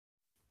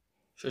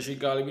ਸਤਿ ਸ਼੍ਰੀ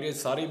ਅਕਾਲ ਵੀਰੇ,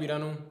 ਸਾਰੇ ਵੀਰਾਂ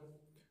ਨੂੰ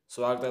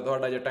ਸਵਾਗਤ ਹੈ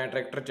ਤੁਹਾਡਾ ਜੱਟਾਂ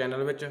ਟਰੈਕਟਰ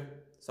ਚੈਨਲ ਵਿੱਚ।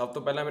 ਸਭ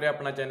ਤੋਂ ਪਹਿਲਾਂ ਵੀਰੇ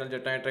ਆਪਣਾ ਚੈਨਲ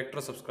ਜੱਟਾਂ ਟਰੈਕਟਰ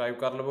ਸਬਸਕ੍ਰਾਈਬ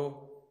ਕਰ ਲਵੋ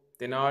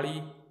ਤੇ ਨਾਲ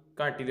ਹੀ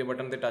ਘੰਟੀ ਦੇ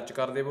ਬਟਨ ਤੇ ਟੱਚ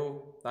ਕਰ ਦੇਵੋ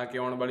ਤਾਂ ਕਿ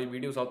ਆਉਣ ਵਾਲੀ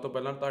ਵੀਡੀਓ ਸਭ ਤੋਂ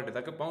ਪਹਿਲਾਂ ਤੁਹਾਡੇ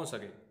ਤੱਕ ਪਹੁੰਚ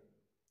ਸਕੇ।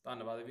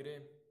 ਧੰਨਵਾਦ ਵੀਰੇ।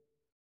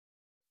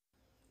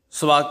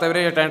 ਸਵਾਗਤ ਹੈ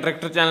ਵੀਰੇ ਜੱਟਾਂ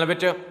ਟਰੈਕਟਰ ਚੈਨਲ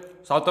ਵਿੱਚ।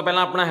 ਸਭ ਤੋਂ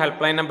ਪਹਿਲਾਂ ਆਪਣਾ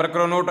ਹੈਲਪਲਾਈਨ ਨੰਬਰ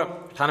ਕਰੋ ਨੋਟ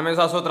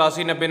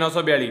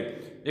 9878890942।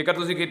 ਜੇਕਰ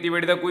ਤੁਸੀਂ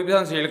ਖੇਤੀਬਾੜੀ ਦਾ ਕੋਈ ਵੀ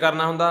ਸਾਨੂੰ ਸੇਲ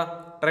ਕਰਨਾ ਹੁੰਦਾ,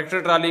 ਟਰੈਕਟਰ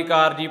ਟਰਾਲੀ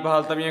ਕਾਰ ਜੀਪ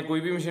ਹਾਲਤ ਜਾਂ ਕੋਈ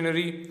ਵੀ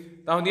ਮਸ਼ੀਨਰੀ,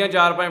 ਤਾਂ ਹੁੰਦੀਆਂ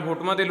 4-5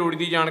 ਫੋਟੋਆਂ ਤੇ ਲੋੜ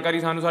ਦੀ ਜਾਣਕਾਰੀ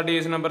ਸਾਨੂੰ ਸਾਡੇ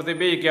ਇਸ ਨੰਬਰ ਤੇ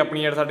ਭੇਜ ਕੇ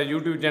ਆਪਣੀ ਐਡ ਸਾਡੇ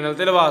YouTube ਚੈਨਲ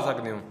ਤੇ ਲਵਾ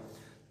ਸਕਦੇ ਹੋ।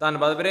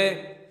 ਧੰਨਵਾਦ ਵੀਰੇ।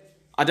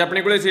 ਅੱਜ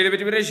ਆਪਣੇ ਕੋਲੇ ਸੇਲ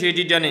ਵਿੱਚ ਵੀਰੇ 6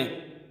 ਚੀਜ਼ਾਂ ਨੇ।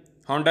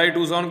 hyundai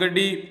tochan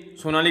ਗੱਡੀ,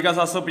 Sonalika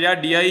 750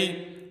 DI,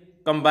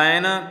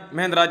 combine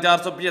Mahindra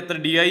 475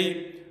 DI,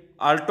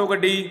 Alto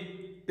ਗੱਡੀ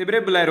ਤੇ ਵੀਰੇ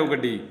ਬਲੈਰੋ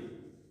ਗੱਡੀ।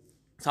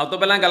 ਸਭ ਤੋਂ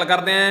ਪਹਿਲਾਂ ਗੱਲ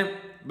ਕਰਦੇ ਆਂ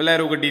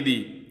ਬਲੈਰੋ ਗੱਡੀ ਦੀ।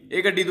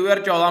 ਇਹ ਗੱਡੀ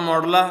 2014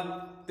 ਮਾਡਲ ਆ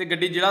ਤੇ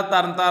ਗੱਡੀ ਜ਼ਿਲ੍ਹਾ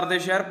ਤਰਨਤਾਰਨ ਦੇ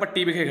ਸ਼ਹਿਰ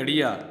ਪੱਟੀ ਵਿਖੇ ਖੜੀ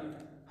ਆ।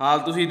 ਹਾਲ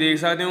ਤੁਸੀਂ ਦੇਖ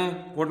ਸਕਦੇ ਹੋ,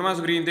 ਫੋਟੋਆਂ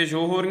ਸਕਰੀਨ ਤੇ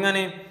ਸ਼ੋਅ ਹੋ ਰਹੀਆਂ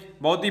ਨੇ।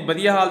 ਬਹੁਤ ਹੀ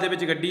ਵਧੀਆ ਹਾਲ ਦੇ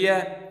ਵਿੱਚ ਗੱਡੀ ਹੈ।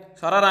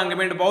 ਸਾਰਾ ਰੰਗ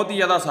ਪੇਂਟ ਬਹੁਤ ਹੀ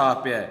ਜ਼ਿਆਦਾ ਸਾਫ਼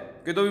ਪਿਆ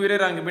ਹੈ, ਕਿਤੋਂ ਵੀ ਵੀਰੇ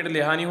ਰੰਗ ਪੇਂਟ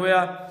ਲਿਆ ਨਹੀਂ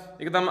ਹੋਇਆ।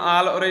 ਇੱਕਦਮ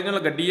ਆਲ ਓਰੀਜਨਲ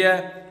ਗੱਡੀ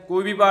ਹੈ,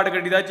 ਕੋਈ ਵੀ ਪਾਰਟ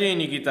ਗੱਡੀ ਦਾ ਚੇਂਜ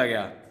ਨਹੀਂ ਕੀਤਾ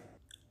ਗਿਆ।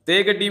 ਤੇ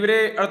ਇਹ ਗੱਡੀ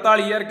ਵੀਰੇ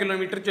 48,000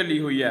 ਕਿਲੋਮੀਟਰ ਚੱਲੀ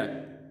ਹੋਈ ਹੈ।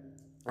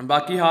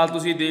 ਬਾਕੀ ਹਾਲ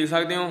ਤੁਸੀਂ ਦੇਖ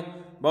ਸਕਦੇ ਹੋ,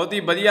 ਬਹੁਤ ਹੀ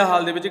ਵਧੀਆ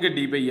ਹਾਲ ਦੇ ਵਿੱਚ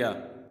ਗੱਡੀ ਪਈ ਆ।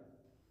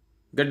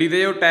 ਗੱਡੀ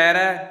ਦੇ ਜੋ ਟਾਇਰ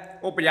ਹੈ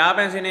ਉਹ 50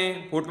 ਪੈਸੇ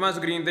ਨੇ, ਫੋਟੋਆਂ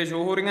ਸਕਰੀਨ ਤੇ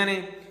ਸ਼ੋਅ ਹੋ ਰਹੀਆਂ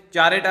ਨੇ।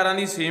 ਚਾਰੇ ਟਾਇਰਾਂ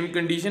ਦੀ ਸੇਮ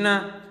ਕੰਡੀਸ਼ਨ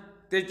ਆ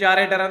ਤੇ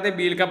ਚਾਰੇ ਟਾਇਰਾਂ ਤੇ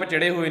ਵੀਲ ਕੱਪ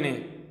ਚੜੇ ਹੋਏ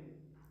ਨੇ।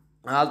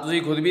 ਹਾਲ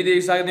ਤੁਸੀਂ ਖੁਦ ਵੀ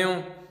ਦੇਖ ਸਕਦੇ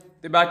ਹੋ।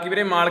 ਤੇ ਬਾਕੀ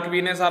ਵੀਰੇ ਮਾਲਕ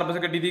ਵੀਰ ਨੇ ਸਰਵਿਸ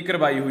ਗੱਡੀ ਦੀ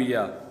ਕਰਵਾਈ ਹੋਈ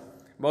ਆ।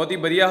 ਬਹੁਤ ਹੀ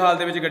ਵਧੀਆ ਹਾਲ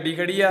ਦੇ ਵਿੱਚ ਗੱਡੀ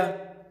ਖੜੀ ਆ।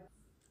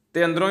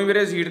 ਤੇ ਅੰਦਰੋਂ ਵੀ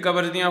ਵੀਰੇ ਸੀਟ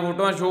ਕਵਰਜ ਦੀਆਂ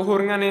ਫੋਟੋਆਂ ਸ਼ੋਅ ਹੋ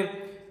ਰਹੀਆਂ ਨੇ।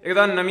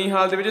 ਇੱਕਦਮ ਨਵੀਂ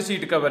ਹਾਲ ਦੇ ਵਿੱਚ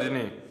ਸੀਟ ਕਵਰਜ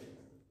ਨੇ।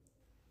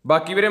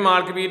 ਬਾਕੀ ਵੀਰੇ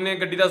ਮਾਲਕ ਵੀਰ ਨੇ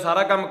ਗੱਡੀ ਦਾ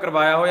ਸਾਰਾ ਕੰਮ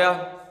ਕਰਵਾਇਆ ਹੋਇਆ।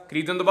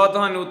 ਖਰੀਦਣ ਤੋਂ ਬਾਅਦ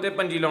ਤੁਹਾਨੂੰ ਉੱਤੇ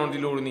ਪੰਜੀ ਲਾਉਣ ਦੀ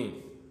ਲੋੜ ਨਹੀਂ।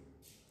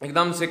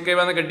 ਇੱਕਦਮ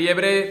ਸਿੱਕੇਬੰਦ ਗੱਡੀ ਹੈ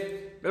ਵੀਰੇ,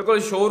 ਬਿਲਕੁਲ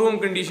ਸ਼ੋਅਰੂਮ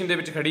ਕੰਡੀਸ਼ਨ ਦੇ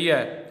ਵਿੱਚ ਖੜੀ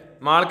ਹੈ।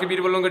 ਮਾਲਕ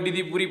ਵੀਰ ਵੱਲੋਂ ਗੱਡੀ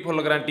ਦੀ ਪੂਰੀ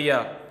ਫੁੱਲ ਗਾਰੰਟੀ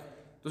ਆ।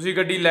 ਤੁਸੀਂ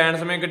ਗੱਡੀ ਲੈਣ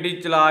ਸਮੇਂ ਗੱਡੀ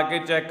ਚਲਾ ਕੇ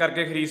ਚੈੱਕ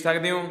ਕਰਕੇ ਖਰੀਦ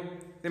ਸਕਦੇ ਹੋ।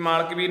 ਤੇ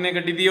ਮਾਲਕ ਵੀਰ ਨੇ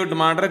ਗੱਡੀ ਦੀ ਉਹ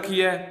ਡਿਮਾਂਡ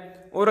ਰੱਖੀ ਹੈ,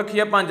 ਉਹ ਰੱਖੀ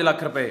ਹੈ 5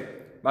 ਲੱਖ ਰੁਪਏ।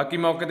 ਬਾਕੀ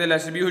ਮੌਕੇ ਤੇ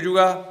ਲੈਸ ਵੀ ਹੋ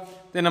ਜਾਊਗਾ।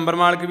 ਤੇ ਨੰਬਰ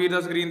ਮਾਲਕ ਵੀਰ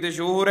ਦਾ ਸਕਰੀਨ ਤੇ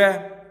ਸ਼ੋਅ ਹੋ ਰਿਹਾ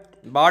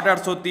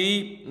 6283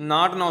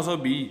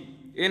 69920।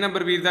 ਇਹ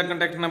ਨੰਬਰ ਵੀਰ ਦਾ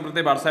ਕੰਟੈਕਟ ਨੰਬਰ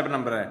ਤੇ WhatsApp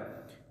ਨੰਬਰ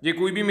ਹੈ। ਜੇ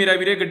ਕੋਈ ਵੀ ਮੇਰਾ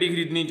ਵੀਰੇ ਗੱਡੀ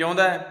ਖਰੀਦਣੀ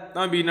ਚਾਹੁੰਦਾ ਹੈ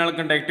ਤਾਂ ਵੀਰ ਨਾਲ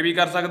ਕੰਟੈਕਟ ਵੀ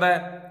ਕਰ ਸਕਦਾ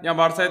ਹੈ ਜਾਂ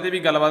WhatsApp ਤੇ ਵੀ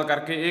ਗੱਲਬਾਤ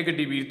ਕਰਕੇ ਇਹ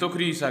ਗੱਡੀ ਵੀਰ ਤੋਂ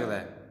ਖਰੀਦ ਸਕਦਾ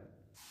ਹੈ।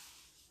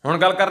 ਹੁਣ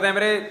ਗੱਲ ਕਰਦੇ ਹਾਂ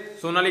ਵੀਰੇ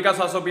ਸੋਨਾਲੀਕਾ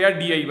 750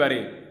 DI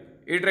ਬਾਰੇ।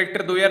 ਇਹ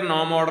ਟਰੈਕਟਰ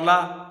 2009 ਮਾਡਲ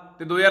ਆ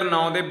ਤੇ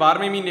 2009 ਦੇ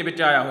 12ਵੇਂ ਮਹੀਨੇ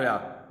ਵਿੱਚ ਆਇਆ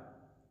ਹੋਇਆ।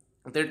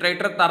 ਤੇ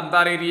ਟਰੈਕਟਰ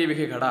ਤਰਨਤਾਰਨ ਏਰੀਏ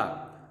ਵਿਖੇ ਖੜਾ।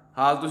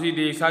 ਹਾਲ ਤੁਸੀਂ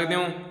ਦੇਖ ਸਕਦੇ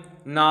ਹੋ।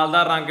 ਨਾਲ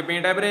ਦਾ ਰੰਗ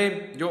ਪੇਂਟ ਹੈ ਵੀਰੇ,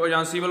 ਜੋ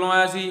ਏਜੰਸੀ ਵੱਲੋਂ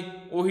ਆਇਆ ਸੀ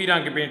ਉਹੀ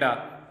ਰੰਗ ਪੇਂਟ ਆ।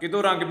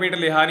 ਕਿਤੋਂ ਰੰਗ ਪੇਂਟ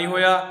ਲਿਆ ਨਹੀਂ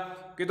ਹੋਇਆ,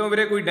 ਕਿਤੋਂ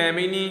ਵੀਰੇ ਕੋਈ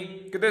ਡੈਮੇਜ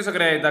ਨਹੀਂ, ਕਿਤੇ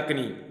ਸਕਰੈਚ ਤੱਕ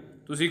ਨਹੀਂ।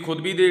 ਤੁਸੀਂ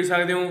ਖੁਦ ਵੀ ਦੇਖ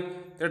ਸਕਦੇ ਹੋ।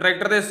 ਤੇ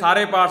ਟਰੈਕਟਰ ਦੇ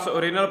ਸਾਰੇ ਪਾਰਟਸ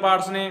ਓਰੀਜਨਲ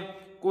ਪਾਰਟਸ ਨੇ,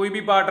 ਕੋਈ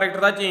ਵੀ ਪਾਰਟ ਟਰੈਕਟਰ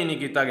ਦਾ ਚੇਂਜ ਨਹੀਂ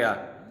ਕੀਤਾ ਗਿਆ।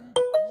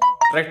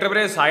 ਟਰੈਕਟਰ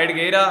ਵੀਰੇ ਸਾਈਡ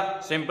ਗੇਅਰ ਆ,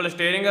 ਸਿੰਪਲ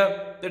ਸਟੀਅਰਿੰਗ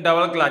ਤੇ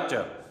ਡਬਲ ਕਲੱਚ।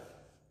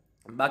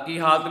 ਬਾਕੀ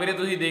ਹਾਲਤ ਵੀਰੇ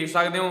ਤੁਸੀਂ ਦੇਖ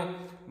ਸਕਦੇ ਹੋ,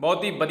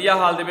 ਬਹੁਤ ਹੀ ਵਧੀਆ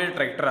ਹਾਲ ਦੇ ਵਿੱਚ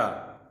ਟਰੈਕਟਰ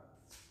ਆ।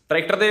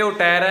 ਟਰੈਕਟਰ ਦੇ ਉਹ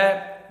ਟਾਇਰ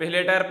ਹੈ,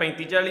 ਪਿਛਲੇ ਟਾਇਰ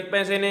 35-40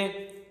 ਪੈਸੇ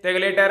ਨੇ ਤੇ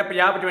ਅਗਲੇ ਟਾਇਰ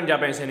 50-55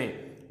 ਪੈਸੇ ਨੇ।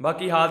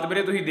 ਬਾਕੀ ਹਾਲਤ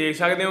ਵੀਰੇ ਤੁਸੀਂ ਦੇਖ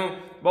ਸਕਦੇ ਹੋ,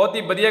 ਬਹੁਤ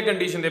ਹੀ ਵਧੀਆ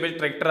ਕੰਡੀਸ਼ਨ ਦੇ ਵਿੱਚ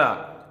ਟਰੈਕਟਰ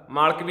ਆ।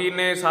 ਮਾਲਕ ਵੀਰ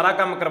ਨੇ ਸਾਰਾ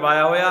ਕੰਮ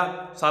ਕਰਵਾਇਆ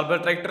ਹੋਇਆ।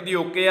 ਸਰਵਿਸ ਟਰੈਕਟਰ ਦੀ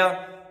ਓਕੇ ਆ।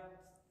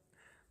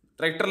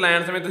 ਟਰੈਕਟਰ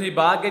ਲੈਣ ਸਮੇਂ ਤੁਸੀਂ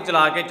ਬਾਹਰ ਕੇ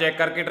ਚਲਾ ਕੇ ਚੈੱਕ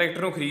ਕਰਕੇ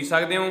ਟਰੈਕਟਰ ਨੂੰ ਖਰੀਦ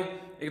ਸਕਦੇ ਹੋ।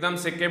 ਇੱਕਦਮ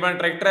ਸਿੱਕੇਬੰਦ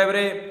ਟਰੈਕਟਰ ਹੈ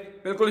ਵੀਰੇ,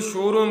 ਬਿਲਕੁਲ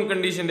ਸ਼ੋਰੂਮ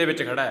ਕੰਡੀਸ਼ਨ ਦੇ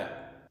ਵਿੱਚ ਖੜਾ ਹੈ।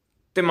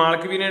 ਤੇ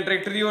ਮਾਲਕ ਵੀਰ ਨੇ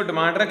ਟਰੈਕਟਰ ਦੀ ਉਹ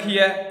ਡਿਮਾਂਡ ਰੱਖੀ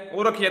ਹੈ,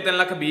 ਉਹ ਰੱਖੀ ਹੈ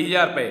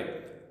 3,20,000 ਰੁਪਏ।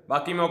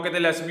 ਬਾਕੀ ਮੌਕੇ ਤੇ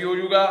ਲੈਸ ਵੀ ਹੋ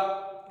ਜਾਊਗਾ।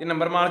 ਤੇ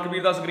ਨੰਬਰ ਮਾਲਕ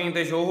ਵੀਰ ਦਾ ਸਕਰੀਨ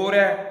ਤੇ ਸ਼ੋਅ ਹੋ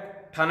ਰਿਹਾ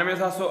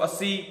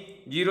 9878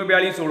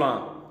 04216।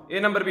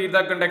 ਇਹ ਨੰਬਰ ਵੀਰ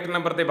ਦਾ ਕੰਟੈਕਟ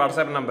ਨੰਬਰ ਤੇ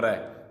WhatsApp ਨੰਬਰ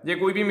ਹੈ। ਜੇ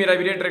ਕੋਈ ਵੀ ਮੇਰਾ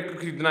ਵੀਰੇ ਟਰੈਕਟਰ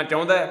ਖਰੀਦਣਾ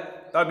ਚਾਹੁੰਦਾ ਹੈ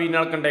ਤਾਂ ਵੀਰ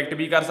ਨਾਲ ਕੰਟੈਕਟ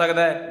ਵੀ ਕਰ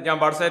ਸਕਦਾ ਹੈ ਜਾਂ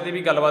WhatsApp ਤੇ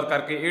ਵੀ ਗੱਲਬਾਤ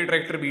ਕਰਕੇ ਇਹ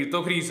ਟਰੈਕਟਰ ਵੀਰ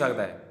ਤੋਂ ਖਰੀਦ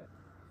ਸਕਦਾ ਹੈ।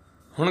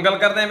 ਹੁਣ ਗੱਲ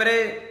ਕਰਦੇ ਹਾਂ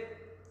ਵੀਰੇ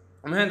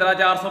ਮਹਿੰਦਰਾ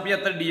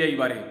 475 DI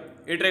ਬਾਰੇ।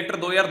 ਇਹ ਟਰੈਕਟਰ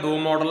 2002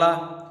 ਮਾਡਲ ਆ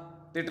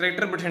ਤੇ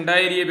ਟਰੈਕਟਰ ਬਠਿੰਡਾ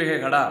ਏਰੀਏ ਵਿਖੇ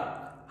ਖੜਾ।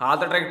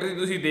 ਹਾਲਤ ਟਰੈਕਟਰ ਦੀ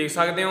ਤੁਸੀਂ ਦੇਖ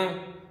ਸਕਦੇ ਹੋ,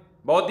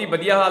 ਬਹੁਤ ਹੀ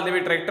ਵਧੀਆ ਹਾਲ ਦੇ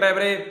ਵਿੱਚ ਟਰੈਕਟਰ ਹੈ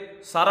ਵੀਰੇ।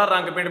 ਸਾਰਾ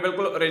ਰੰਗ ਪੇਂਟ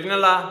ਬਿਲਕੁਲ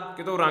ਓਰੀਜਨਲ ਆ,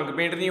 ਕਿਤੋਂ ਰੰਗ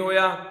ਪੇਂਟ ਨਹੀਂ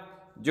ਹੋਇਆ।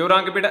 ਜੋ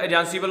ਰੰਗ ਪੇਂਟ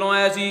ਏਜੰਸੀ ਵੱਲੋਂ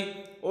ਆਇਆ ਸੀ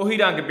ਉਹੀ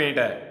ਰੰਗ ਪੇਂਟ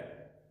ਹੈ।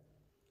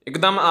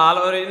 ਇੱਕਦਮ ਆਲ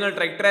ਓਰੀਜਨਲ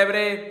ਟਰੈਕਟਰ ਹੈ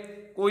ਵੀਰੇ,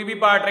 ਕੋਈ ਵੀ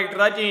ਪਾਰਟ ਟਰੈਕਟਰ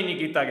ਦਾ ਚੇਂਜ ਨਹੀਂ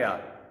ਕੀਤਾ ਗਿਆ।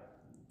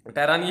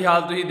 ਟਾਇਰਾਂ ਦੀ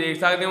ਹਾਲਤ ਤੁਸੀਂ ਦੇਖ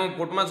ਸਕਦੇ ਹੋ,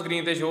 ਫੋਟੋਆਂ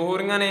ਸਕਰੀਨ ਤੇ ਸ਼ੋਅ ਹੋ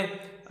ਰਹੀਆਂ ਨੇ।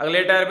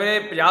 ਅਗਲੇ ਟਾਇਰ ਵੀਰੇ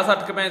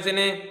 50-60 ਪੈਸੇ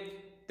ਨੇ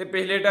ਤੇ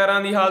ਪਿਛਲੇ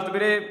ਟਾਇਰਾਂ ਦੀ ਹਾਲਤ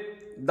ਵੀਰੇ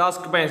 10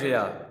 ਪੈਸੇ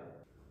ਆ।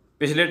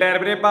 ਪਿਛਲੇ ਟਾਇਰ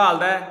ਵੀਰੇ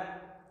ਭਾਲਦਾ ਹੈ।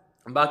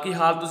 ਬਾਕੀ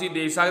ਹਾਲ ਤੁਸੀਂ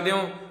ਦੇਖ ਸਕਦੇ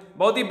ਹੋ,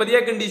 ਬਹੁਤ ਹੀ ਵਧੀਆ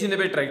ਕੰਡੀਸ਼ਨ ਦੇ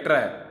ਵਿੱਚ ਟਰੈਕਟਰ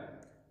ਹੈ।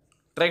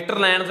 ਟਰੈਕਟਰ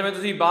ਲੈਣ ਸਮੇਂ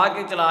ਤੁਸੀਂ ਬਾਹਰ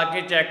ਕੇ ਚਲਾ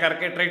ਕੇ ਚੈੱਕ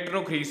ਕਰਕੇ ਟਰੈਕਟਰ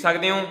ਨੂੰ ਖਰੀਦ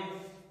ਸਕਦੇ ਹੋ।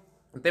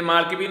 ਤੇ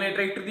ਮਾਲਕ ਵੀਰ ਨੇ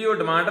ਟਰੈਕਟਰ ਦੀ ਉਹ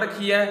ਡਿਮਾਂਡ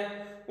ਰੱਖੀ ਹੈ,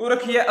 ਉਹ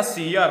ਰੱਖੀ ਹੈ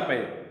 80,000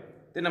 ਰੁਪਏ।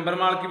 ਤੇ ਨੰਬਰ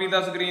ਮਾਲਕ ਵੀਰ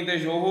ਦਾ ਸਕਰੀਨ ਤੇ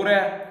ਸ਼ੋਅ ਹੋ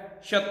ਰਿਹਾ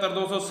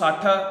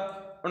 76260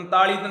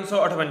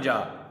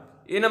 39358।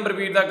 ਇਹ ਨੰਬਰ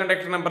ਵੀਰ ਦਾ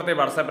ਕੰਟੈਕਟ ਨੰਬਰ ਤੇ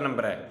WhatsApp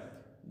ਨੰਬਰ ਹੈ।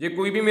 ਜੇ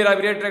ਕੋਈ ਵੀ ਮੇਰਾ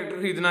ਵੀਰੇ ਟਰੈਕਟਰ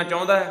ਖਰੀਦਣਾ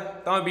ਚਾਹੁੰਦਾ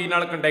ਹੈ ਤਾਂ ਵੀਰ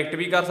ਨਾਲ ਕੰਟੈਕਟ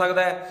ਵੀ ਕਰ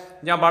ਸਕਦਾ ਹੈ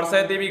ਜਾਂ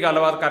WhatsApp ਤੇ ਵੀ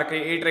ਗੱਲਬਾਤ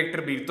ਕਰਕੇ ਇਹ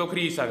ਟਰੈਕਟਰ ਵੀਰ ਤੋਂ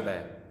ਖਰੀਦ ਸਕਦਾ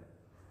ਹੈ।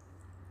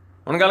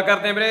 ਹੁਣ ਗੱਲ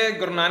ਕਰਦੇ ਹਾਂ ਵੀਰੇ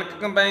ਗੁਰੂ ਨਾਨਕ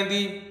ਕੰਬਾਈਨ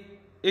ਦੀ।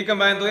 ਇਹ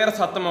ਕੰਬਾਈਨ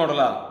 2007 ਮਾਡਲ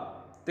ਆ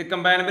ਤੇ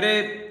ਕੰਬਾਈਨ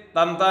ਵੀਰੇ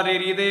ਤਰਨਤਾਰਨ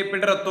ਏਰੀਏ ਦੇ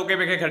ਪਿੰਡ ਰਤੋਕੇ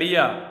ਵਿਖੇ ਖੜੀ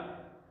ਆ।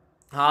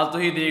 ਹਾਲ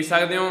ਤੁਸੀਂ ਦੇਖ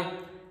ਸਕਦੇ ਹੋ,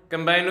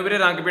 ਕੰਬਾਈਨ ਨੂੰ ਵੀਰੇ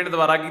ਰੰਗ ਪੇਂਟ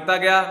ਦੁਬਾਰਾ ਕੀਤਾ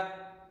ਗਿਆ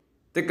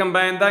ਤੇ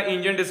ਕੰਬਾਈਨ ਦਾ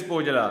ਇੰਜਨ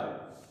ਡਿਸਪੋਜ਼ਲ ਆ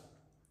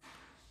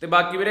ਤੇ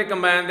ਬਾਕੀ ਵੀਰੇ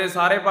ਕੰਬਾਈਨ ਦੇ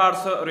ਸਾਰੇ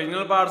ਪਾਰਟਸ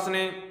ਓਰੀਜਨਲ ਪਾਰਟਸ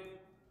ਨੇ,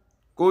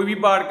 ਕੋਈ ਵੀ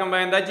ਪਾਰਟ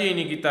ਕੰਬਾਈਨ ਦਾ ਚੇਂਜ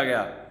ਨਹੀਂ ਕੀਤਾ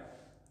ਗਿਆ।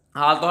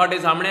 ਹਾਲ ਤੁਹਾਡੇ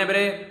ਸਾਹਮਣੇ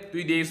ਵੀਰੇ,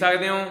 ਤੁਸੀਂ ਦੇਖ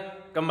ਸਕਦੇ ਹੋ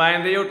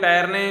ਕੰਬਾਈਨ ਦੇ ਜੋ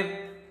ਟਾਇਰ ਨੇ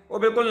ਉਹ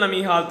ਬਿਲਕੁਲ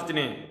ਨਵੀਂ ਹਾਲਤ 'ਚ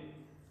ਨੇ।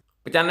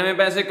 95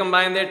 ਪੈਸੇ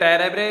ਕੰਬਾਈਨ ਦੇ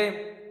ਟਾਇਰ ਹੈ ਵੀਰੇ।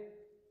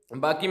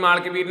 ਬਾਕੀ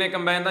ਮਾਲਕ ਵੀਰ ਨੇ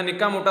ਕੰਬਾਈਨ ਦਾ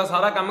ਨਿੱਕਾ ਮੋਟਾ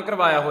ਸਾਰਾ ਕੰਮ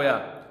ਕਰਵਾਇਆ ਹੋਇਆ,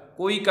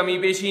 ਕੋਈ ਕਮੀ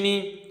ਪੇਸ਼ੀ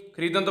ਨਹੀਂ।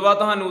 ਖਰੀਦਣ ਤੋਂ ਬਾਅਦ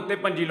ਤੁਹਾਨੂੰ ਉੱਤੇ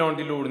ਪੰਜੀ ਲਾਉਣ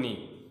ਦੀ ਲੋੜ ਨਹੀਂ,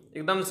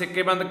 ਇੱਕਦਮ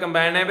ਸਿੱਕੇਬੰਦ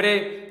ਕੰਬਾਈਨ ਹੈ ਵੀਰੇ।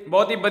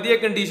 ਬਹੁਤ ਹੀ ਵਧੀਆ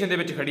ਕੰਡੀਸ਼ਨ ਦੇ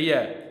ਵਿੱਚ ਖੜੀ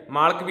ਹੈ,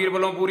 ਮਾਲਕ ਵੀਰ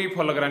ਵੱਲੋਂ ਪੂਰੀ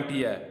ਫੁੱਲ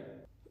ਗਰੰਟੀ ਹੈ।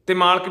 ਤੇ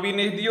ਮਾਲਕ ਵੀਰ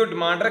ਨੇ ਇਸਦੀ ਜੋ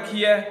ਡਿਮਾਂਡ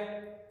ਰੱਖੀ ਹੈ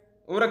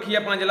ਉਹ ਰੱਖੀ ਹੈ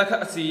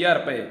 5,80,000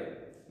 ਰੁਪਏ।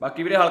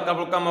 ਬਾਕੀ ਵੀਰੇ ਹਲਕਾ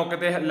ਫੁਲਕਾ ਮੌਕੇ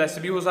ਤੇ ਲੈਸ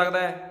ਵੀ ਹੋ ਸਕਦਾ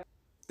ਹੈ।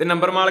 ਤੇ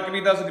ਨੰਬਰ ਮਾਲਕ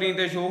ਵੀਰ ਦਾ ਸਕਰੀਨ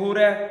ਤੇ ਸ਼ੋ ਹੋ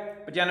ਰਿਹਾ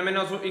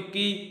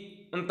 95,921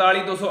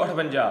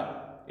 39,258।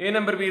 ਇਹ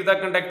ਨੰਬਰ ਵੀਰ ਦਾ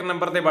ਕੰਟੈਕਟ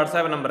ਨੰਬਰ ਤੇ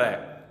WhatsApp ਨੰਬਰ ਹੈ।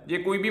 ਜੇ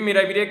ਕੋਈ ਵੀ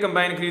ਮੇਰਾ ਵੀਰੇ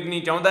ਕੰਬਾਈਨ ਖਰੀਦਣੀ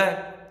ਚਾਹੁੰਦਾ ਹੈ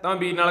ਤਾਂ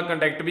ਵੀਰ ਨਾਲ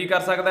ਕੰਟੈਕਟ ਵੀ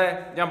ਕਰ ਸਕਦਾ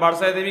ਹੈ ਜਾਂ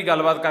WhatsApp 'ਤੇ ਵੀ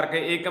ਗੱਲਬਾਤ ਕਰਕੇ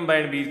ਇਹ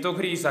ਕੰਬਾਈਨ ਵੀਰ ਤੋਂ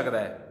ਖਰੀਦ ਸਕਦਾ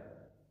ਹੈ।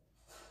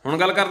 ਹੁਣ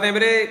ਗੱਲ ਕਰਦੇ ਹਾਂ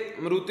ਵੀਰੇ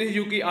ਮਾਰੂਤੀ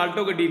ਸੁਜ਼ੂਕੀ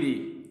ਆਲਟੋ ਗੱਡੀ ਦੀ।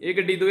 ਇਹ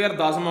ਗੱਡੀ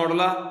 2010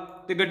 ਮਾਡਲ ਆ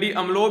ਤੇ ਗੱਡੀ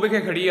ਅਮਲੋਹ ਵਿਖੇ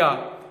ਖੜੀ ਆ।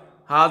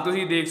 ਹਾਲ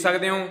ਤੁਸੀਂ ਦੇਖ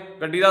ਸਕਦੇ ਹੋ,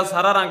 ਗੱਡੀ ਦਾ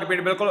ਸਾਰਾ ਰੰਗ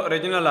ਪੇਂਟ ਬਿਲਕੁਲ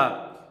ਓਰੀਜਨਲ ਆ,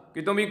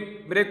 ਕਿਤੋਂ ਵੀ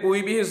ਵੀਰੇ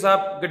ਕੋਈ ਵੀ ਹਿੱਸਾ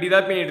ਗੱਡੀ ਦਾ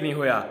ਪੇਂਟ ਨਹੀਂ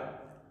ਹੋਇਆ।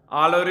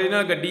 ਆਲ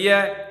ਓਰੀਜਨਲ ਗੱਡੀ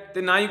ਹੈ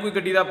ਤੇ ਨਾ ਹੀ ਕੋਈ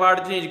ਗੱਡੀ ਦਾ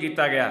ਪਾਰਟ ਚੇਂਜ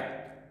ਕੀਤਾ ਗਿਆ।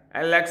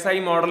 LXI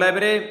ਮਾਡਲ ਹੈ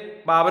ਵੀਰੇ,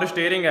 ਪਾਵਰ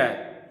ਸਟੀਅਰਿੰਗ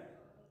ਹੈ।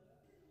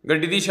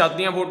 ਗੱਡੀ ਦੀ ਛੱਤ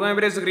ਦੀਆਂ ਫੋਟੋਆਂ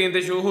ਵੀਰੇ ਸਕਰੀਨ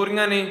ਤੇ ਸ਼ੋ ਹੋ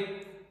ਰਹੀਆਂ ਨੇ,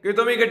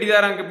 ਕਿਤੋਂ ਵੀ ਗੱਡੀ ਦਾ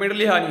ਰੰਗ ਪੇਂਟ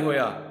ਲਿਆ ਨਹੀਂ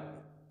ਹੋਇਆ,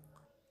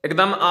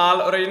 ਇੱਕਦਮ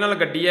ਆਲ ਓਰੀਜਨਲ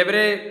ਗੱਡੀ ਹੈ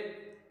ਵੀਰੇ।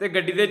 ਤੇ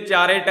ਗੱਡੀ ਦੇ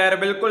ਚਾਰੇ ਟਾਇਰ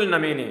ਬਿਲਕੁਲ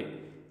ਨਵੇਂ ਨੇ,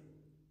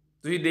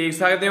 ਤੁਸੀਂ ਦੇਖ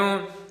ਸਕਦੇ ਹੋ।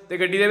 ਤੇ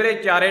ਗੱਡੀ ਦੇ ਵੀਰੇ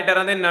ਚਾਰੇ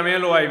ਟਾਇਰਾਂ ਦੇ ਨਵੇਂ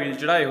ਅਲੋਏ ਵੀਲ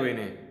ਚੜਾਏ ਹੋਏ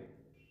ਨੇ,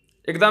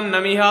 ਇੱਕਦਮ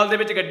ਨਵੀਂ ਹਾਲ ਦੇ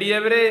ਵਿੱਚ ਗੱਡੀ ਹੈ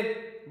ਵੀਰੇ।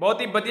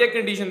 ਬਹੁਤ ਹੀ ਵਧੀਆ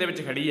ਕੰਡੀਸ਼ਨ ਦੇ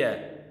ਵਿੱਚ ਖੜੀ ਹੈ।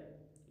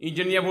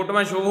 ਇੰਜਨ ਦੀਆਂ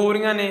ਫੋਟੋਆਂ ਸ਼ੋ ਹੋ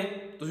ਰਹੀਆਂ ਨੇ,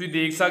 ਤੁਸੀਂ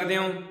ਦੇਖ ਸਕਦੇ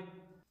ਹੋ।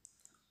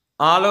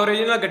 ਆਲ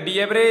ਓਰੀਜਨਲ ਗੱਡੀ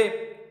ਹੈ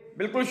ਵੀਰੇ,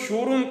 ਬਿਲਕੁਲ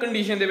ਸ਼ੋਰੂਮ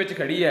ਕੰਡੀਸ਼ਨ ਦੇ ਵਿੱਚ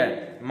ਖੜੀ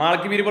ਹੈ।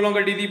 ਮਾਲਕ ਵੀਰ ਵੱਲੋਂ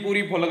ਗੱਡੀ ਦੀ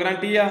ਪੂਰੀ ਫੁੱਲ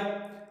ਗਰੰਟੀ ਆ।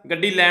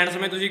 ਗੱਡੀ ਲੈਣ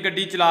ਸਮੇਂ ਤੁਸੀਂ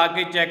ਗੱਡੀ ਚਲਾ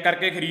ਕੇ ਚੈੱਕ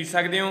ਕਰਕੇ ਖਰੀਦ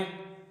ਸਕਦੇ ਹੋ।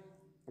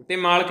 ਤੇ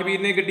ਮਾਲਕ ਵੀਰ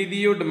ਨੇ ਗੱਡੀ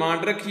ਦੀ ਜੋ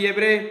ਡਿਮਾਂਡ ਰੱਖੀ ਹੈ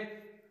ਵੀਰੇ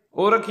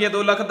ਉਹ ਰੱਖੀ ਹੈ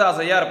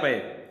 2,10,000 ਰੁਪਏ।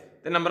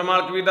 ਤੇ ਨੰਬਰ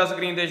ਮਾਲਕ ਵੀਰ ਦਾ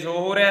ਸਕਰੀਨ ਤੇ ਸ਼ੋ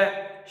ਹੋ ਰਿਹਾ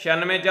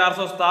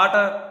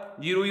 96,467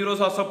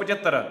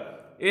 00775।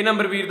 ਇਹ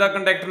ਨੰਬਰ ਵੀਰ ਦਾ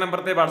ਕੰਟੈਕਟ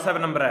ਨੰਬਰ ਤੇ WhatsApp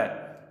ਨੰਬਰ ਹੈ।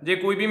 ਜੇ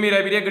ਕੋਈ ਵੀ ਮੇਰਾ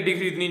ਵੀਰੇ ਗੱਡੀ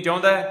ਖਰੀਦਣੀ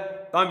ਚਾਹੁੰਦਾ ਹੈ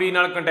ਤਾਂ ਵੀਰ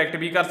ਨਾਲ ਕੰਟੈਕਟ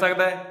ਵੀ ਕਰ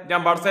ਸਕਦਾ ਹੈ ਜਾਂ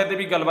WhatsApp ਤੇ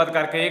ਵੀ ਗੱਲਬਾਤ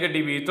ਕਰਕੇ ਇਹ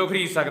ਗੱਡੀ ਵੀਰ ਤੋਂ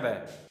ਖਰੀਦ ਸਕਦਾ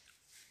ਹੈ।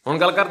 ਹੁਣ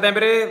ਗੱਲ ਕਰਦੇ ਹਾਂ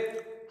ਵੀਰੇ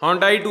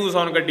hyundai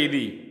tucson ਗੱਡੀ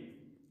ਦੀ।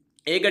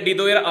 ਇਹ ਗੱਡੀ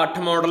 2008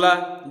 ਮਾਡਲ ਆ,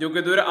 ਜੋ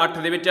ਕਿ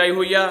 2008 ਦੇ ਵਿੱਚ ਆਈ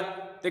ਹੋਈ ਆ।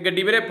 ਤੇ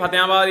ਗੱਡੀ ਵੀਰੇ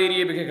ਫਤਿਆਬਾਦ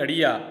ਏਰੀਏ ਵਿਖੇ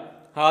ਖੜੀ ਆ।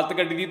 ਹਾਲਤ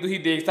ਗੱਡੀ ਦੀ ਤੁਸੀਂ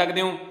ਦੇਖ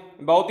ਸਕਦੇ ਹੋ,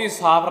 ਬਹੁਤ ਹੀ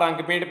ਸਾਫ਼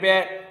ਰੰਗ ਪੇਂਟ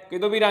ਪਿਆ,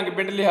 ਕਿਤੋਂ ਵੀ ਰੰਗ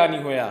ਪੇਂਟ ਲਿਆ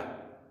ਨਹੀਂ ਹੋਇਆ।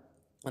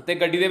 ਤੇ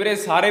ਗੱਡੀ ਦੇ ਵੀਰੇ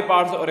ਸਾਰੇ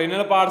ਪਾਰਟਸ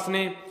ਓਰੀਜਨਲ ਪਾਰਟਸ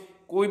ਨੇ,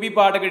 ਕੋਈ ਵੀ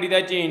ਪਾਰਟ ਗੱਡੀ ਦਾ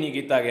ਚੇਂਜ ਨਹੀਂ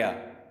ਕੀਤਾ ਗਿਆ।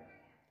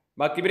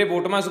 ਬਾਕੀ ਵੀਰੇ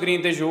ਫੋਟੋਆਂ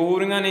ਸਕਰੀਨ ਤੇ ਸ਼ੋ ਹੋ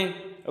ਰਹੀਆਂ ਨੇ,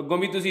 ਅੱਗੋਂ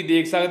ਵੀ ਤੁਸੀਂ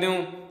ਦੇਖ ਸਕਦੇ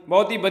ਹੋ।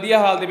 ਬਹੁਤ ਹੀ ਵਧੀਆ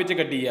ਹਾਲ ਦੇ ਵਿੱਚ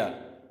ਗੱਡੀ ਆ।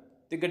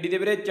 ਤੇ ਗੱਡੀ ਦੇ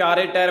ਵੀਰੇ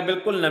ਚਾਰੇ ਟਾਇਰ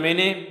ਬਿਲਕੁਲ ਨਵੇਂ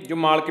ਨੇ, ਜੋ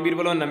ਮਾਲਕ ਵੀਰ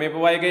ਵੱਲੋਂ ਨਵੇਂ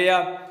ਪਵਾਏ ਗਏ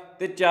ਆ।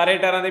 ਤੇ ਚਾਰੇ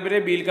ਟਾਇਰਾਂ ਦੇ ਵੀਰੇ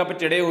ਵੀਲ ਕੱਪ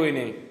ਚੜੇ ਹੋਏ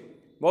ਨੇ,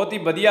 ਬਹੁਤ ਹੀ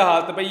ਵਧੀਆ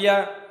ਹਾਲਤ ਪਈ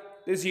ਆ।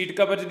 ਤੇ ਸੀਟ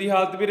ਕਵਰਜ ਦੀ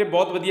ਹਾਲਤ ਵੀਰੇ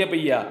ਬਹੁਤ ਵਧੀਆ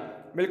ਪਈ ਆ,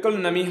 ਬਿਲਕੁਲ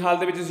ਨਵੀਂ ਹਾਲਤ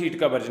ਦੇ ਵਿੱਚ ਸੀਟ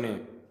ਕਵਰਜ ਨੇ।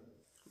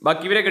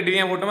 ਬਾਕੀ ਵੀਰੇ ਗੱਡੀ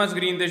ਦੀਆਂ ਫੋਟੋਆਂ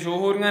ਸਕਰੀਨ ਤੇ ਸ਼ੋ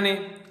ਹੋ ਰਹੀਆਂ ਨੇ,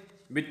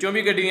 ਵਿੱਚੋਂ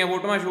ਵੀ ਗੱਡੀ ਦੀਆਂ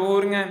ਫੋਟੋਆਂ ਸ਼ੋ ਹੋ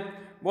ਰਹੀਆਂ।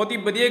 ਬਹੁਤ ਹੀ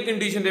ਵਧੀਆ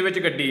ਕੰਡੀਸ਼ਨ ਦੇ ਵਿੱਚ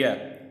ਗੱਡੀ ਆ।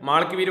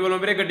 ਮਾਲਕ ਵੀਰ ਵੱਲੋਂ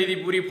ਵੀਰੇ ਗੱਡੀ ਦੀ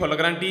ਪੂਰੀ ਫੁੱਲ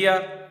ਗਰੰਟੀ ਆ।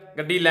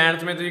 ਗੱਡੀ ਲੈਣ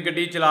ਸਮੇਂ ਤੁਸੀਂ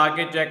ਗੱਡੀ ਚਲਾ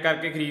ਕੇ ਚੈੱਕ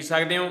ਕਰਕੇ ਖਰੀਦ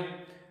ਸਕਦੇ ਹੋ।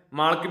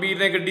 ਮਾਲਕ ਵੀਰ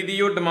ਨੇ ਗੱਡੀ ਦੀ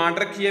ਜੋ ਡਿਮਾਂਡ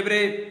ਰੱਖੀ ਹੈ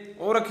ਵੀਰੇ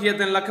ਉਹ ਰੱਖੀ ਹੈ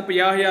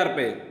 3,50,000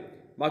 ਰੁਪਏ।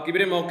 ਬਾਕੀ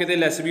ਵੀਰੇ ਮੌਕੇ ਤੇ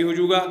ਲੈਸ ਵੀ ਹੋ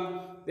ਜਾਊਗਾ।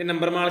 ਤੇ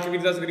ਨੰਬਰ ਮਾਲਕ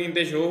ਵੀਰ ਦਾ ਸਕਰੀਨ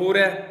ਤੇ ਸ਼ੋ ਹੋ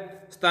ਰਿਹਾ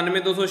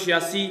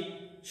 97,286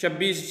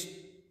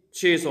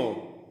 26,600।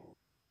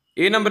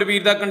 ਇਹ ਨੰਬਰ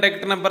ਵੀਰ ਦਾ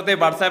ਕੰਟੈਕਟ ਨੰਬਰ ਤੇ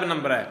WhatsApp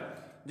ਨੰਬਰ ਹੈ।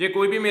 ਜੇ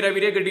ਕੋਈ ਵੀ ਮੇਰਾ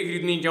ਵੀਰੇ ਗੱਡੀ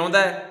ਖਰੀਦਣੀ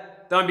ਚਾਹੁੰਦਾ ਹੈ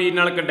ਤਾਂ ਵੀਰ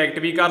ਨਾਲ ਕੰਟੈਕਟ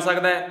ਵੀ ਕਰ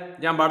ਸਕਦਾ ਹੈ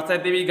ਜਾਂ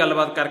WhatsApp ਤੇ ਵੀ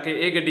ਗੱਲਬਾਤ ਕਰਕੇ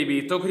ਇਹ ਗੱਡੀ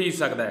ਵੀਰ ਤੋਂ ਖਰੀਦ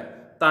ਸਕਦਾ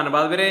ਹੈ।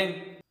 ਧੰਨਵਾਦ ਵੀਰੇ।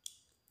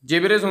 ਜੇ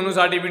ਵੀਰੇ ਤੁਹਾਨੂੰ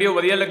ਸਾਡੀ ਵੀਡੀਓ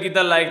ਵਧੀਆ ਲੱਗੀ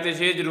ਤਾਂ ਲਾਈਕ ਤੇ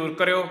ਸ਼ੇਅਰ ਜ਼ਰੂਰ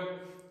ਕਰਿਓ।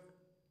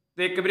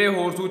 ਤੇ ਇੱਕ ਵੀਰੇ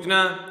ਹੋਰ ਸੂਚਨਾ,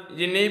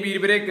 ਜਿੰਨੇ ਵੀਰ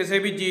ਵੀਰੇ ਕਿਸੇ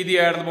ਵੀ ਚੀਜ਼ ਦੀ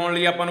ਐਡ ਲਵਾਉਣ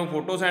ਲਈ ਆਪਾਂ ਨੂੰ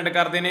ਫੋਟੋ ਸੈਂਡ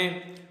ਕਰਦੇ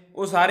ਨੇ,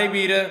 ਉਹ ਸਾਰੇ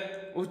ਵੀਰ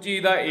ਉਸ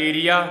ਚੀਜ਼ ਦਾ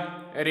ਏਰੀਆ,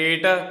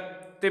 ਰੇਟ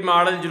ਤੇ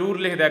ਮਾਡਲ ਜ਼ਰੂਰ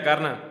ਲਿਖਦਿਆ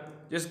ਕਰਨ,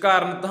 ਜਿਸ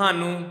ਕਾਰਨ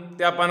ਤੁਹਾਨੂੰ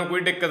ਤੇ ਆਪਾਂ ਨੂੰ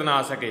ਕੋਈ ਦਿੱਕਤ ਨਾ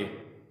ਆ ਸਕੇ।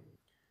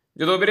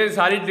 ਜਦੋਂ ਵੀਰੇ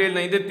ਸਾਰੀ ਡਿਟੇਲ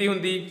ਨਹੀਂ ਦਿੱਤੀ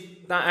ਹੁੰਦੀ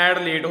ਤਾਂ ਐਡ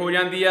ਲੇਟ ਹੋ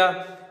ਜਾਂਦੀ ਆ,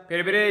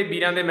 ਫਿਰ ਵੀਰੇ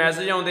ਵੀਰਾਂ ਦੇ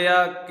ਮੈਸੇਜ ਆਉਂਦੇ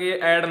ਆ ਕਿ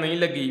ਐਡ ਨਹੀਂ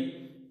ਲੱਗੀ।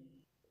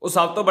 ਉਹ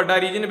ਸਭ ਤੋਂ ਵੱਡਾ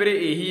ਰੀਜ਼ਨ ਵੀਰੇ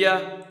ਇਹੀ ਆ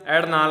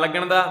ਐਡ ਨਾ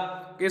ਲੱਗਣ ਦਾ,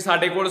 ਕਿ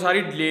ਸਾਡੇ ਕੋਲ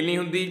ਸਾਰੀ ਡਿਟੇਲ ਨਹੀਂ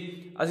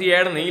ਹੁੰਦੀ, ਅਸੀਂ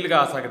ਐਡ ਨਹੀਂ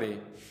ਲਗਾ ਸਕਦੇ।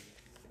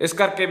 ਇਸ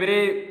ਕਰਕੇ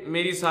ਵੀਰੇ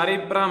ਮੇਰੀ ਸਾਰੇ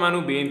ਭਰਾਵਾਂ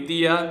ਨੂੰ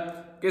ਬੇਨਤੀ ਆ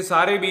ਕਿ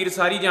ਸਾਰੇ ਵੀਰ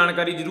ਸਾਰੀ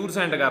ਜਾਣਕਾਰੀ ਜ਼ਰੂਰ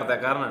ਸੈਂਡ ਕਰਦਿਆ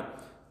ਕਰਨ,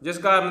 ਜਿਸ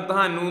ਕਾਰਨ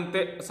ਤੁਹਾਨੂੰ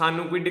ਤੇ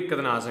ਸਾਨੂੰ ਕੋਈ ਦਿੱਕਤ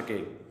ਨਾ ਆ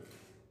ਸਕੇ।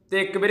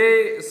 ਤੇ ਇੱਕ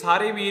ਵੀਰੇ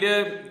ਸਾਰੇ ਵੀਰ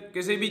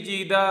ਕਿਸੇ ਵੀ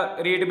ਚੀਜ਼ ਦਾ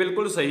ਰੇਟ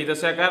ਬਿਲਕੁਲ ਸਹੀ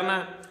ਦੱਸਿਆ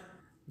ਕਰਨ,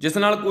 ਜਿਸ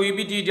ਨਾਲ ਕੋਈ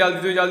ਵੀ ਚੀਜ਼ ਜਲਦੀ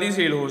ਤੋਂ ਜਲਦੀ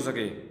ਸੇਲ ਹੋ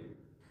ਸਕੇ।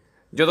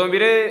 ਜਦੋਂ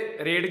ਵੀਰੇ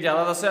ਰੇਟ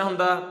ਜ਼ਿਆਦਾ ਦੱਸਿਆ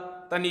ਹੁੰਦਾ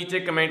ਤਾਂ ਨੀਚੇ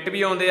ਕਮੈਂਟ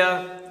ਵੀ ਆਉਂਦੇ ਆ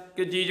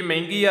ਕਿ ਚੀਜ਼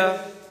ਮਹਿੰਗੀ ਆ,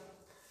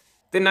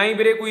 ਤੇ ਨਾ ਹੀ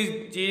ਵੀਰੇ ਕੋਈ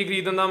ਚੀਜ਼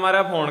ਖਰੀਦਣ ਦਾ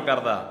ਮਾਰਾ ਫੋਨ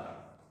ਕਰਦਾ।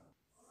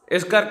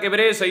 ਇਸ ਕਰਕੇ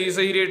ਵੀਰੇ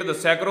ਸਹੀ ਰੇਟ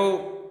ਦੱਸਿਆ ਕਰੋ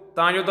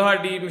ਤਾਂ ਜੋ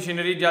ਤੁਹਾਡੀ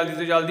ਮਸ਼ੀਨਰੀ ਜਲਦੀ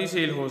ਤੋਂ ਜਲਦੀ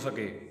ਸੇਲ ਹੋ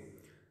ਸਕੇ।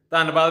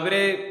 ਧੰਨਵਾਦ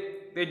ਵੀਰੇ।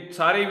 ਤੇ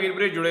ਸਾਰੇ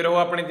ਵੀਰੇ ਜੁੜੇ ਰਹੋ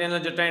ਆਪਣੇ ਚੈਨਲ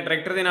ਜੱਟਾਂ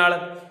ਟਰੈਕਟਰ ਦੇ ਨਾਲ।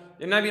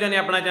 ਜਿਨ੍ਹਾਂ ਵੀਰਾਂ ਨੇ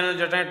ਆਪਣਾ ਚੈਨਲ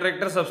ਜੱਟਾਂ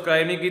ਟਰੈਕਟਰ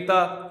ਸਬਸਕ੍ਰਾਈਬ ਨਹੀਂ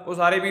ਕੀਤਾ ਉਹ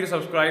ਸਾਰੇ ਵੀਰ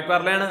ਸਬਸਕ੍ਰਾਈਬ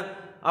ਕਰ ਲੈਣ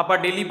ਆਪਾਂ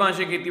ਡੇਲੀ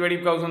 5-6 ਖੇਤੀਬਾੜੀ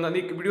ਵਿਕਾਊ ਸੰਦਾਂ ਦੀ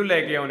ਇੱਕ ਵੀਡੀਓ ਲੈ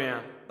ਕੇ ਆਉਂਦੇ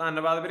ਹਾਂ।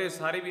 ਧੰਨਵਾਦ ਵੀਰੇ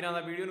ਸਾਰੇ ਵੀਰਾਂ ਦਾ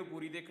ਵੀਡੀਓ ਨੂੰ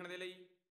ਪੂਰੀ ਦੇਖਣ ਦੇ ਲਈ।